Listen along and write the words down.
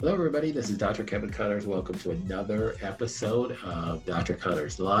Hello, everybody. This is Dr. Kevin Connors. Welcome to another episode of Dr.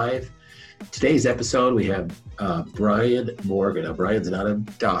 Connors Live. Today's episode, we have Brian Morgan. Now, Brian's not a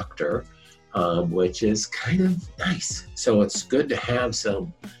doctor, which is kind of nice. So it's good to have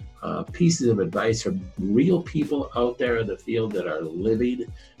some pieces of advice from real people out there in the field that are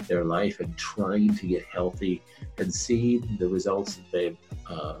living their life and trying to get healthy and see the results that they've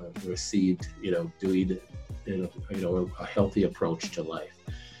received, doing a healthy approach to life.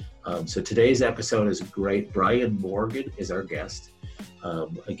 So today's episode is great. Brian Morgan is our guest.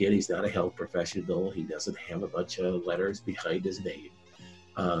 Again, he's not a health professional. He doesn't have a bunch of letters behind his name.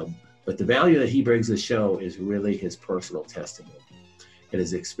 But the value that he brings to the show is really his personal testimony and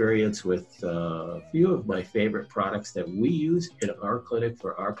his experience with a few of my favorite products that we use in our clinic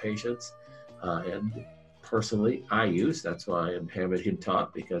for our patients. And personally, I use. That's why I'm having him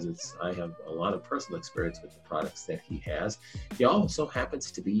talk, because I have a lot of personal experience with the products that he has. He also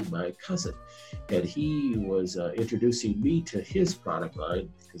happens to be my cousin, and he was introducing me to his product line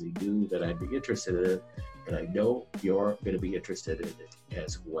because he knew that I'd be interested in it, and I know you're going to be interested in it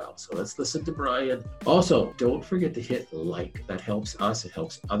as well. So let's listen to Brian. Also, don't forget to hit like. That helps us. It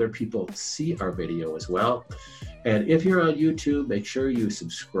helps other people see our video as well. And if you're on YouTube, make sure you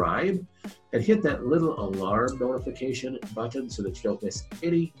subscribe and hit that little alarm notification button so that you don't miss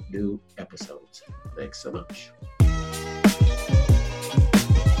any new episodes. Thanks so much.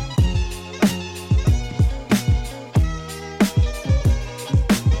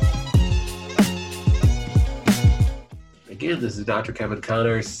 Again, this is Dr. Kevin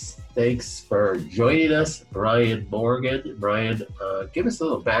Connors. Thanks for joining us, Brian Morgan. Brian, give us a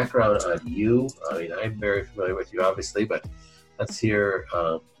little background on you. I mean, I'm very familiar with you, obviously, but let's hear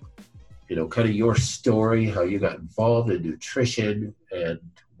kind of your story, how you got involved in nutrition and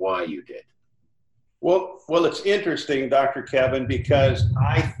why you did. Well, it's interesting, Dr. Kevin, because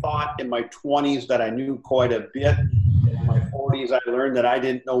I thought in my 20s that I knew quite a bit. In my 40s, I learned that I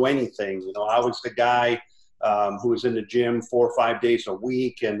didn't know anything. I was the guy who was in the gym 4 or 5 days a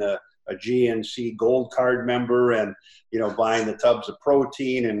week and a GNC Gold Card member and, buying the tubs of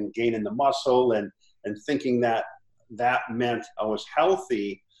protein and gaining the muscle and thinking that meant I was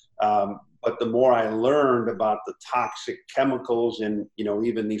healthy. But the more I learned about the toxic chemicals and,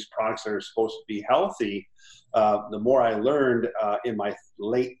 even these products that are supposed to be healthy, the more I learned in my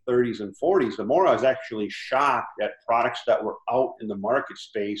late 30s and 40s, the more I was actually shocked at products that were out in the market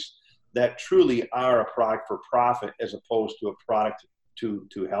space that truly are a product for profit as opposed to a product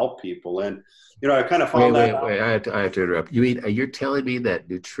to help people. And, I kind of found Wait, I have to interrupt. You mean, you're telling me that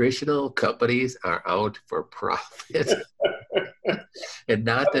nutritional companies are out for profit and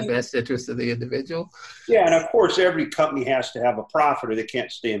not the best interest of the individual? Yeah, and of course, every company has to have a profit or they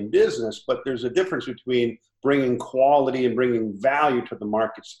can't stay in business, but there's a difference between bringing quality and bringing value to the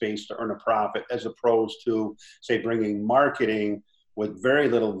market space to earn a profit as opposed to, say, bringing marketing with very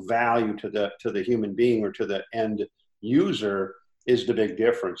little value to the human being or to the end user is the big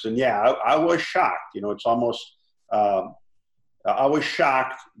difference. And yeah, I was shocked. It's almost, I was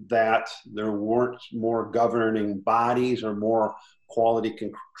shocked that there weren't more governing bodies or more quality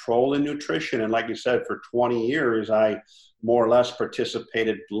control in nutrition. And like you said, for 20 years, I more or less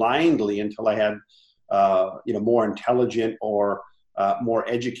participated blindly until I had, more intelligent or more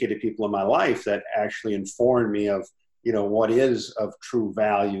educated people in my life that actually informed me of, what is of true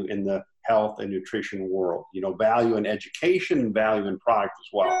value in the health and nutrition world, value in education and value in product as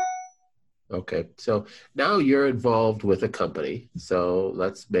well. Okay. So now you're involved with a company. So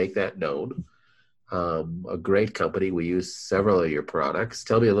let's make that known. A great company. We use several of your products.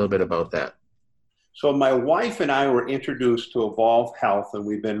 Tell me a little bit about that. So my wife and I were introduced to Evolve Health, and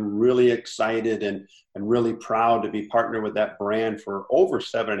we've been really excited and really proud to be partnered with that brand for over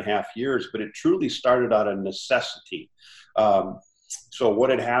 7.5 years, but it truly started out of necessity. So what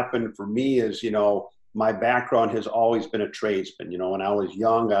had happened for me is, my background has always been a tradesman. When I was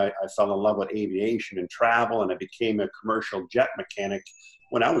young, I fell in love with aviation and travel, and I became a commercial jet mechanic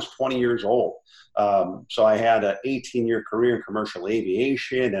when I was 20 years old. So I had an 18-year career in commercial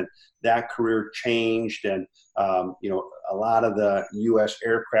aviation, and that career changed. And, a lot of the U.S.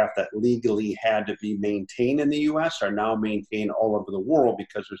 aircraft that legally had to be maintained in the U.S. are now maintained all over the world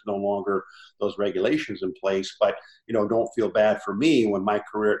because there's no longer those regulations in place. But, don't feel bad for me. When my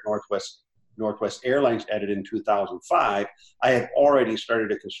career at Northwest Airlines ended in 2005, I had already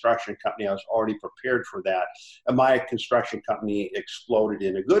started a construction company. I was already prepared for that. And my construction company exploded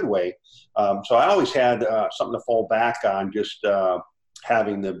in a good way. So I always had something to fall back on, just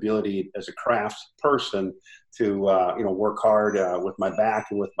having the ability as a crafts person to work hard with my back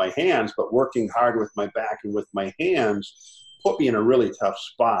and with my hands, but working hard with my back and with my hands put me in a really tough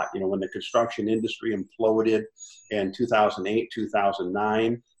spot. You know, when the construction industry imploded in 2008,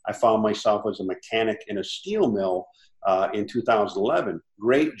 2009, I found myself as a mechanic in a steel mill in 2011.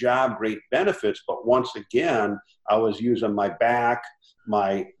 Great job, great benefits, but once again, I was using my back,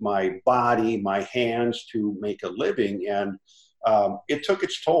 my body, my hands to make a living, and it took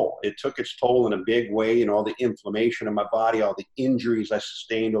its toll. It took its toll in a big way, and all the inflammation in my body, all the injuries I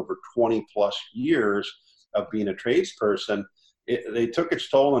sustained over 20 plus years of being a tradesperson, they took its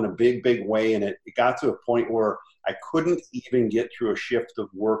toll in a big, big way, and it got to a point where I couldn't even get through a shift of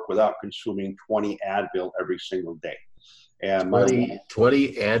work without consuming 20 Advil every single day. And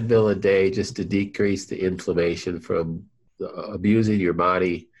 20 Advil a day just to decrease the inflammation from abusing your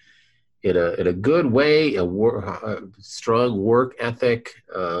body in a good way, a strong work ethic,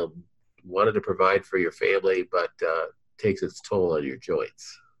 wanted to provide for your family, but takes its toll on your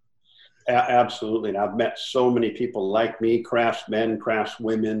joints. Absolutely. And I've met so many people like me, craftsmen,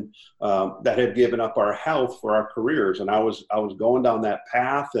 craftswomen, that have given up our health for our careers. And I was going down that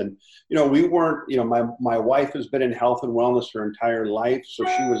path, and, you know, we weren't, you know, my wife has been in health and wellness her entire life. So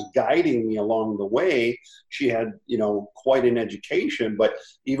she was guiding me along the way. She had, you know, quite an education, but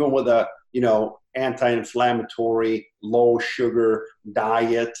even with a, you know, anti-inflammatory, low sugar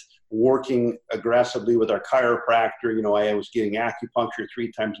diet, working aggressively with our chiropractor. You know, I was getting acupuncture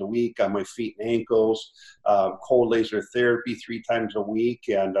 3 times a week on my feet and ankles, cold laser therapy 3 times a week,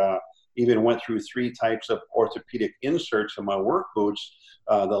 and even went through 3 types of orthopedic inserts in my work boots.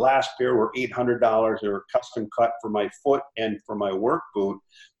 The last pair were $800. They were custom cut for my foot and for my work boot.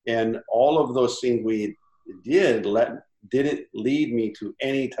 And all of those things we didn't lead me to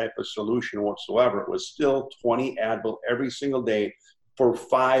any type of solution whatsoever. It was still 20 Advil every single day for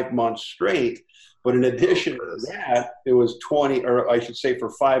 5 months straight. But in addition to that, it was 20, or I should say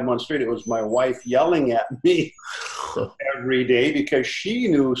for 5 months straight, it was my wife yelling at me every day because she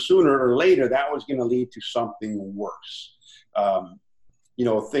knew sooner or later that was going to lead to something worse. You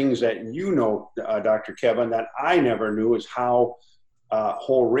know, things that you know, Dr. Kevin, that I never knew is how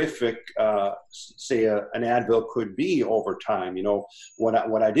horrific, say, an Advil could be over time. You know,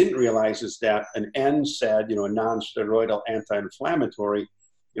 what I didn't realize is that an NSAID, you know, a non-steroidal anti-inflammatory,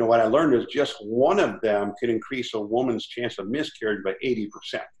 you know, what I learned is just one of them could increase a woman's chance of miscarriage by 80%.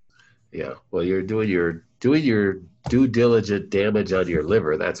 Yeah, well, you're doing your due diligent damage on your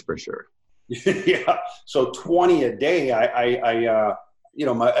liver, that's for sure. Yeah, so 20 a day. I you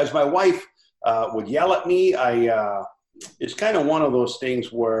know, as my wife would yell at me, it's kind of one of those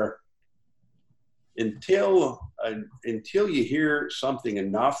things where until you hear something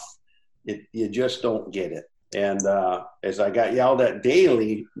enough, you just don't get it. And as I got yelled at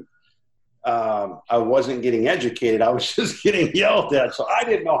daily, I wasn't getting educated. I was just getting yelled at. So I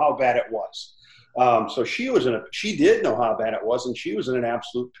didn't know how bad it was. So she did know how bad it was, and she was in an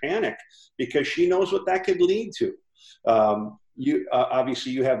absolute panic because she knows what that could lead to. You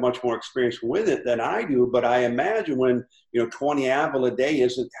obviously you have much more experience with it than I do, but I imagine when, you know, 20 Advil a day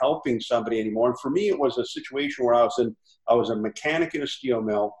isn't helping somebody anymore. And for me, it was a situation where I was a mechanic in a steel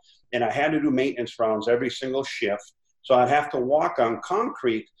mill, and I had to do maintenance rounds every single shift. So I'd have to walk on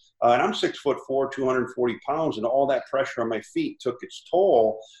concrete, and I'm 6'4", 240 pounds, and all that pressure on my feet took its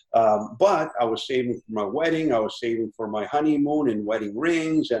toll. But I was saving for my wedding, I was saving for my honeymoon and wedding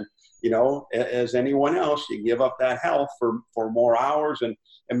rings, and, you know, as anyone else, you give up that health for more hours and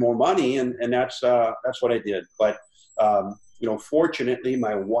more money, and that's what I did. But you know, fortunately,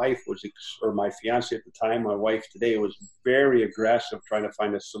 my wife or my fiance at the time, my wife today, was very aggressive trying to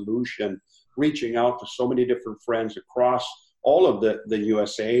find a solution, reaching out to so many different friends across all of the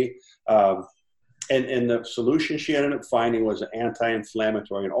USA. And the solution she ended up finding was an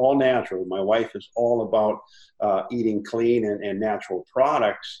anti-inflammatory and all natural. My wife is all about eating clean and natural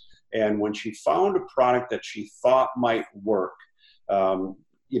products. And when she found a product that she thought might work,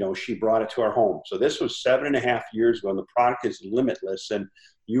 you know, she brought it to our home. So this was 7.5 years ago, and the product is Limitless. And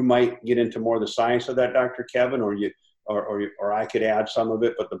you might get into more of the science of that, Dr. Kevin, or I could add some of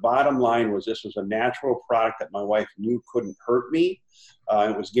it. But the bottom line was this was a natural product that my wife knew couldn't hurt me.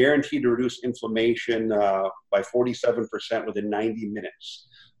 It was guaranteed to reduce inflammation by 47% within 90 minutes.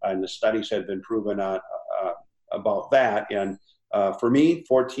 And the studies had been proven about that. And for me,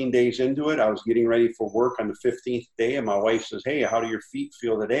 14 days into it, I was getting ready for work on the 15th day, and my wife says, "Hey, how do your feet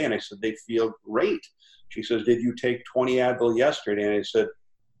feel today?" And I said, "They feel great." She says, "Did you take 20 Advil yesterday?" And I said,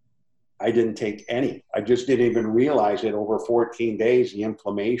 "I didn't take any. I just didn't even realize it. Over 14 days, the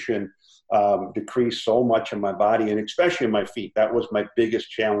inflammation decreased so much in my body, and especially in my feet. That was my biggest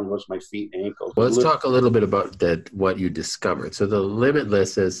challenge, was my feet and ankles." Well, let's talk a little bit about that, what you discovered. So the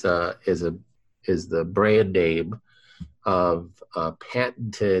Limitless is the brand name. of a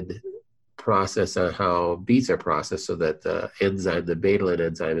patented process on how beets are processed so that the enzyme, the betalain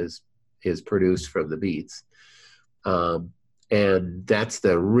enzyme, is produced from the beets. And that's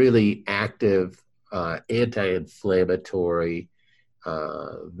the really active anti-inflammatory,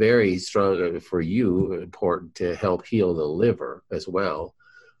 very strong for you, important to help heal the liver as well.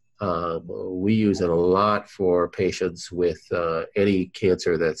 We use it a lot for patients with any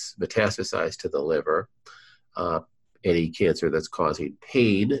cancer that's metastasized to the liver, any cancer that's causing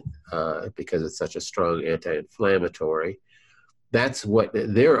pain because it's such a strong anti-inflammatory. That's what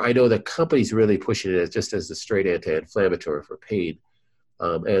I know the company's really pushing it just as a straight anti-inflammatory for pain.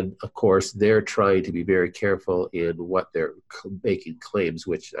 And of course, they're trying to be very careful in what they're making claims,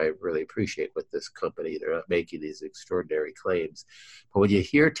 which I really appreciate with this company. They're not making these extraordinary claims. But when you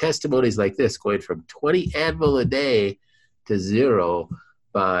hear testimonies like this, going from 20 Advil a day to 0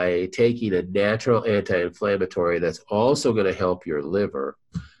 by taking a natural anti-inflammatory that's also going to help your liver,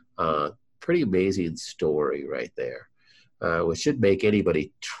 pretty amazing story right there. Which should make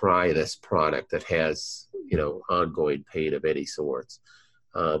anybody try this product that has, ongoing pain of any sorts.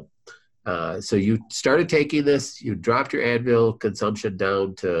 So you started taking this, you dropped your Advil consumption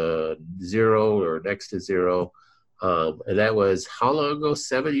down to 0 or next to 0. And that was how long ago?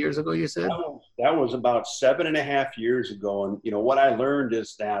 7 years ago, you said? That was about 7.5 years ago. And, what I learned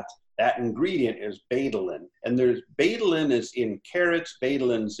is that ingredient is betalain. And betalain is in carrots,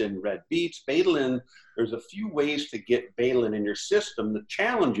 betalin's in red beets, there's a few ways to get betalain in your system. The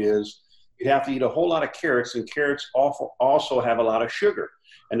challenge is you have to eat a whole lot of carrots, and carrots also have a lot of sugar.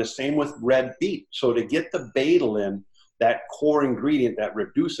 And the same with red beet. So to get the betalain, that core ingredient that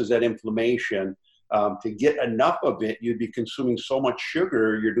reduces that inflammation, to get enough of it, you'd be consuming so much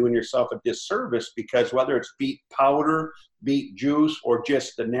sugar, you're doing yourself a disservice, because whether it's beet powder, beet juice, or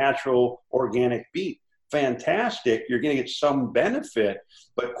just the natural organic beet, fantastic, you're going to get some benefit.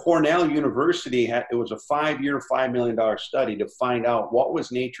 But Cornell University, it was a 5-year, $5 million study to find out what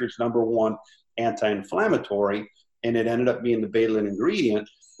was nature's #1 anti-inflammatory, and it ended up being the betalain ingredient.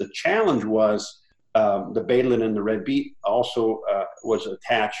 The challenge was the betalain in the red beet also was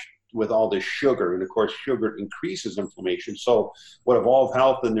attached with all this sugar, and of course sugar increases inflammation. So what Evolve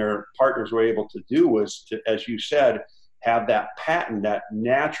Health and their partners were able to do was to, as you said, have that patent that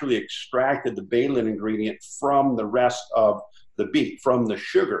naturally extracted the betalain ingredient from the rest of the beet, from the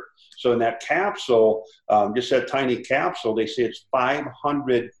sugar. So in that capsule, just that tiny capsule, they say it's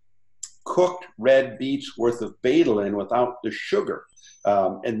 500 cooked red beets worth of betalain without the sugar.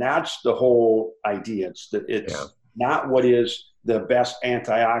 And that's the whole idea. It's not what is the best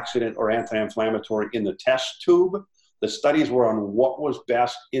antioxidant or anti-inflammatory in the test tube. The studies were on what was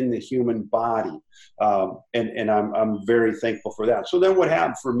best in the human body. And I'm very thankful for that. So then what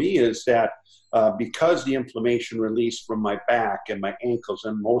happened for me is that because the inflammation released from my back and my ankles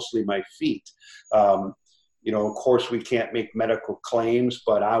and mostly my feet, of course we can't make medical claims,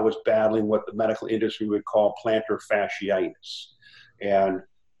 but I was battling what the medical industry would call plantar fasciitis. And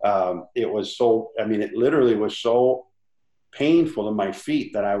it literally was so painful in my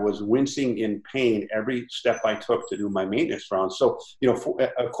feet that I was wincing in pain every step I took to do my maintenance rounds. So,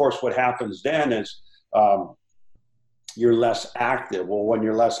 of course, what happens then is you're less active. Well, when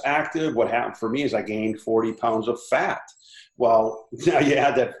you're less active, what happened for me is I gained 40 pounds of fat. Well, now you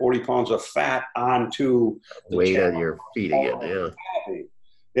add that 40 pounds of fat onto the weight on your feet again. Yeah.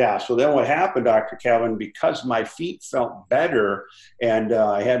 Yeah. So then what happened, Dr. Kevin, because my feet felt better and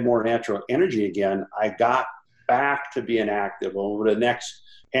I had more natural energy again, I got back to being active. Over the next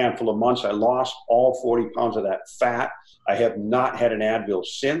handful of months, I lost all 40 pounds of that fat. I have not had an Advil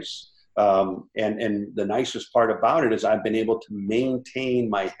since. And the nicest part about it is I've been able to maintain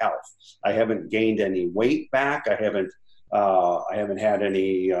my health. I haven't gained any weight back. I haven't had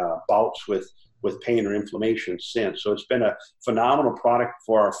any bouts with pain or inflammation since. So it's been a phenomenal product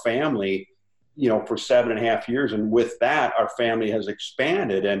for our family, for 7.5 years. And with that, our family has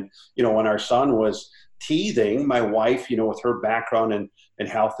expanded. And, when our son was teething, my wife, with her background in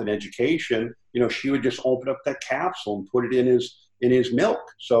health and education, she would just open up that capsule and put it in his milk.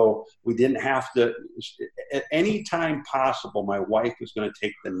 So we didn't have to, at any time possible, my wife was going to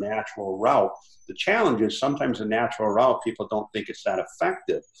take the natural route. The challenge is sometimes the natural route, people don't think it's that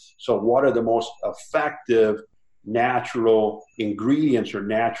effective. So what are the most effective natural ingredients or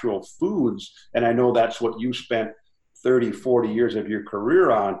natural foods? And I know that's what you spent 30, 40 years of your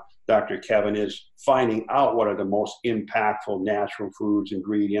career on, Dr. Kevin, is finding out what are the most impactful natural foods,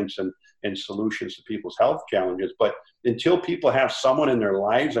 ingredients, and solutions to people's health challenges. But until people have someone in their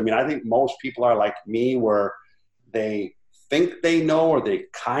lives, I think most people are like me, where they think they know, or they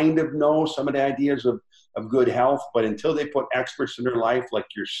kind of know some of the ideas of of good health, but until they put experts in their life like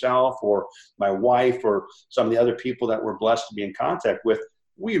yourself or my wife or some of the other people that we're blessed to be in contact with,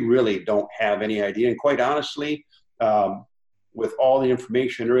 we really don't have any idea. And quite honestly, with all the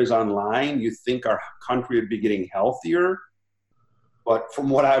information there is online, you think our country would be getting healthier. But from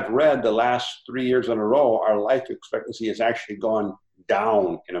what I've read, the last 3 years in a row, our life expectancy has actually gone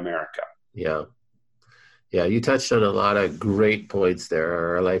down in America. Yeah. Yeah, you touched on a lot of great points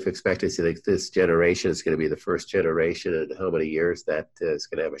there. Our life expectancy, like this generation is going to be the first generation in how many years that is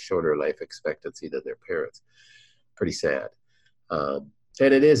going to have a shorter life expectancy than their parents. Pretty sad. And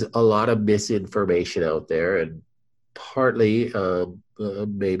it is a lot of misinformation out there, and partly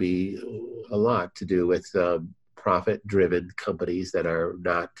maybe a lot to do with profit-driven companies that are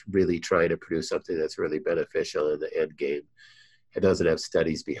not really trying to produce something that's really beneficial in the end game. It doesn't have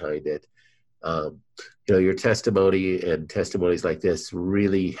studies behind it. Your testimony and testimonies like this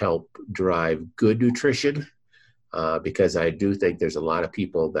really help drive good nutrition, because I do think there's a lot of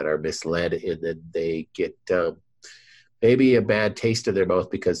people that are misled, and then they get maybe a bad taste in their mouth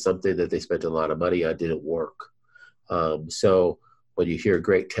because something that they spent a lot of money on didn't work. So when you hear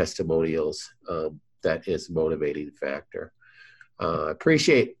great testimonials, that is a motivating factor.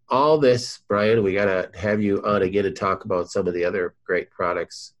 Appreciate all this, Brian. We got to have you on again and talk about some of the other great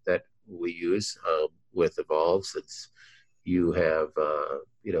products that we use with Evolve, since you have,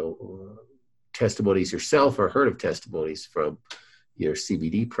 testimonies yourself or heard of testimonies from your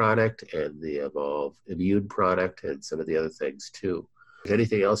CBD product and the Evolve Immune product and some of the other things too. Is there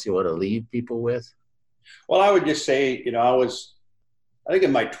anything else you want to leave people with? Well, I would just say, I think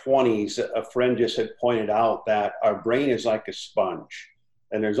in my 20s, a friend just had pointed out that our brain is like a sponge,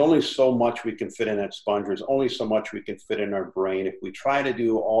 and there's only so much we can fit in that sponge. There's only so much we can fit in our brain. If we try to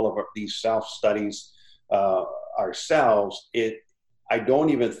do all of these self-studies ourselves, I don't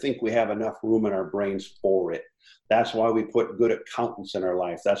even think we have enough room in our brains for it. That's why we put good accountants in our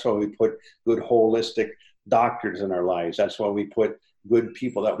life. That's why we put good holistic doctors in our lives. That's why we put good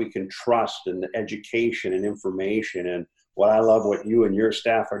people that we can trust in education and information. And what I love what you and your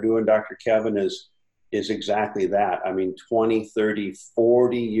staff are doing, Dr. Kevin, is exactly that. I mean, 20, 30,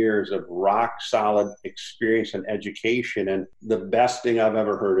 40 years of rock solid experience and education. And the best thing I've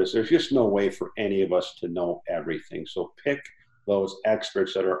ever heard is there's just no way for any of us to know everything. So pick those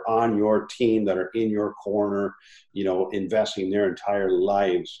experts that are on your team, that are in your corner, investing their entire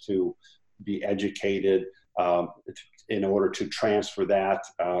lives to be educated in order to transfer that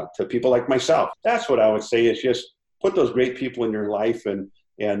to people like myself. That's what I would say, is just put those great people in your life and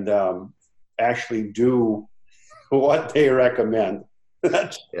actually do what they recommend.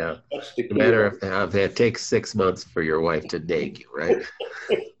 That's the key. No matter if it takes 6 months for your wife to nag you, right?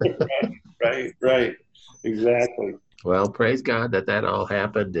 Right. Exactly. Well, praise God that all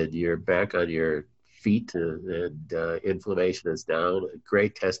happened and you're back on your feet and inflammation is down.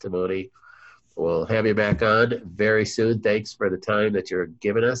 Great testimony. We'll have you back on very soon. Thanks for the time that you're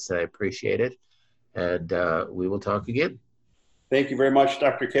giving us. I appreciate it. And we will talk again. Thank you very much,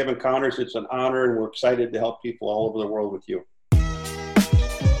 Dr. Kevin Connors. It's an honor, and we're excited to help people all over the world with you.